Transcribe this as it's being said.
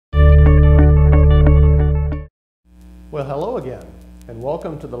Well, hello again, and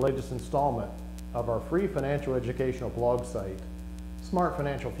welcome to the latest installment of our free financial educational blog site, Smart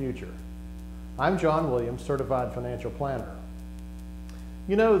Financial Future. I'm John Williams, Certified Financial Planner.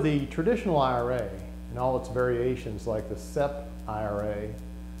 You know, the traditional IRA and all its variations like the SEP IRA,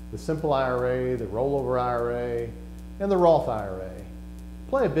 the Simple IRA, the Rollover IRA, and the Roth IRA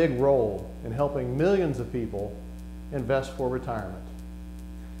play a big role in helping millions of people invest for retirement.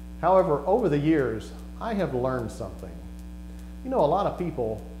 However, over the years, I have learned something. You know, a lot of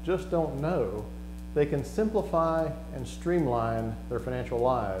people just don't know they can simplify and streamline their financial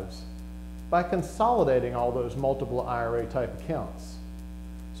lives by consolidating all those multiple IRA type accounts.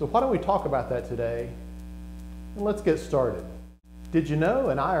 So why don't we talk about that today? And let's get started. Did you know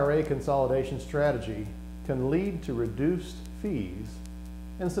an IRA consolidation strategy can lead to reduced fees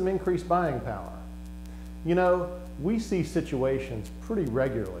and some increased buying power? You know, we see situations pretty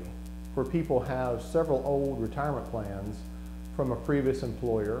regularly where people have several old retirement plans from a previous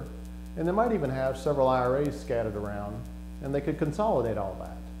employer, and they might even have several IRAs scattered around, and they could consolidate all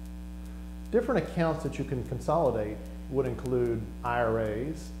that. Different accounts that you can consolidate would include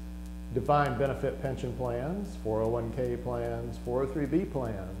IRAs, defined benefit pension plans, 401k plans, 403b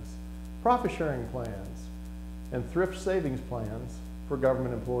plans, profit sharing plans, and thrift savings plans for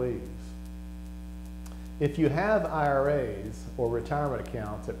government employees. If you have IRAs or retirement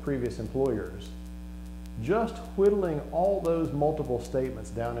accounts at previous employers, just whittling all those multiple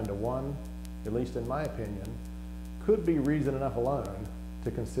statements down into one, at least in my opinion, could be reason enough alone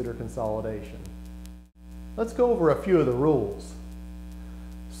to consider consolidation. Let's go over a few of the rules.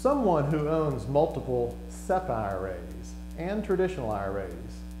 Someone who owns multiple SEP IRAs and traditional IRAs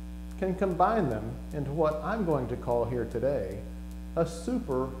can combine them into what I'm going to call here today a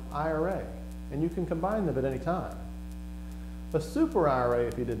super IRA, and you can combine them at any time. A super IRA,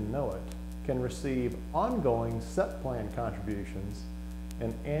 if you didn't know it, can receive ongoing SEP plan contributions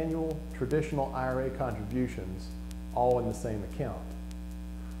and annual traditional IRA contributions all in the same account.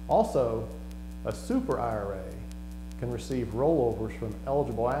 Also, a super IRA can receive rollovers from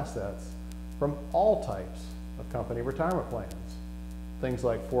eligible assets from all types of company retirement plans. Things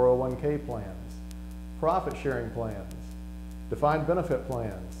like 401k plans, profit sharing plans, defined benefit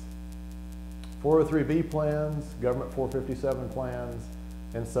plans, 403b plans, government 457 plans,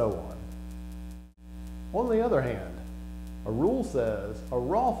 and so on. On the other hand, a rule says a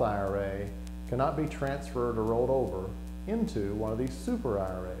Roth IRA cannot be transferred or rolled over into one of these super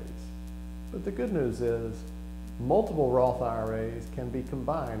IRAs. But the good news is multiple Roth IRAs can be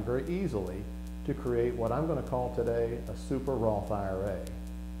combined very easily to create what I'm going to call today a super Roth IRA.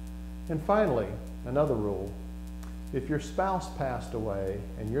 And finally, another rule: if your spouse passed away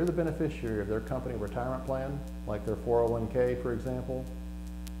and you're the beneficiary of their company retirement plan, like their 401k, for example,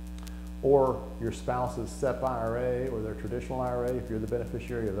 or your spouse's SEP IRA or their traditional IRA, if you're the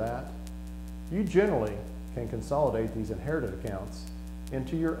beneficiary of that, you generally can consolidate these inherited accounts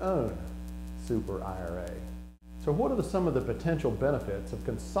into your own super IRA. So what are some of the potential benefits of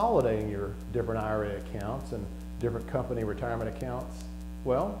consolidating your different IRA accounts and different company retirement accounts?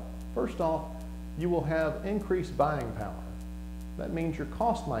 Well, first off, you will have increased buying power. That means your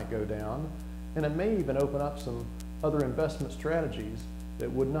cost might go down, and it may even open up some other investment strategies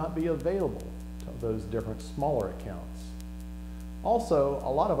that would not be available to those different smaller accounts. Also,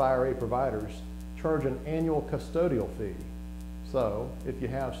 a lot of IRA providers charge an annual custodial fee. So, if you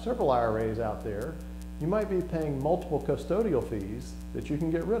have several IRAs out there, you might be paying multiple custodial fees that you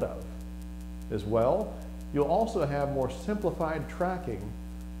can get rid of. As well, you'll also have more simplified tracking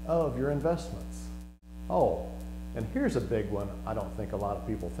of your investments. Oh, and here's a big one I don't think a lot of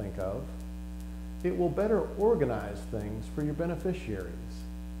people think of. It will better organize things for your beneficiaries,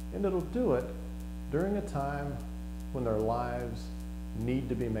 and it'll do it during a time when their lives need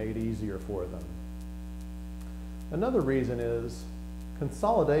to be made easier for them. Another reason is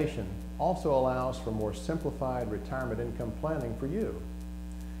consolidation also allows for more simplified retirement income planning for you.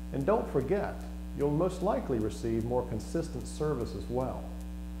 And don't forget, you'll most likely receive more consistent service as well.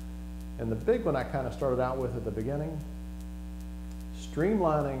 And the big one I kind of started out with at the beginning,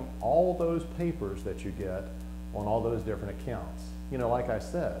 streamlining all those papers that you get on all those different accounts. You know, like I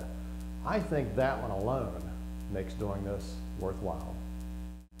said, I think that one alone makes doing this worthwhile.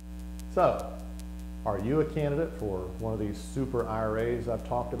 So, are you a candidate for one of these super IRAs I've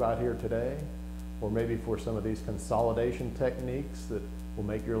talked about here today? Or maybe for some of these consolidation techniques that will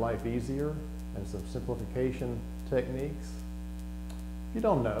make your life easier and some simplification techniques? If you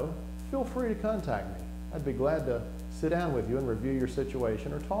don't know, feel free to contact me. I'd be glad to sit down with you and review your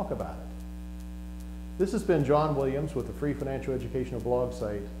situation or talk about it. This has been John Williams with the free financial educational blog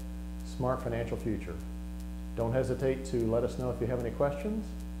site, Smart Financial Future. Don't hesitate to let us know if you have any questions,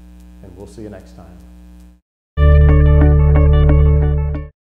 and we'll see you next time.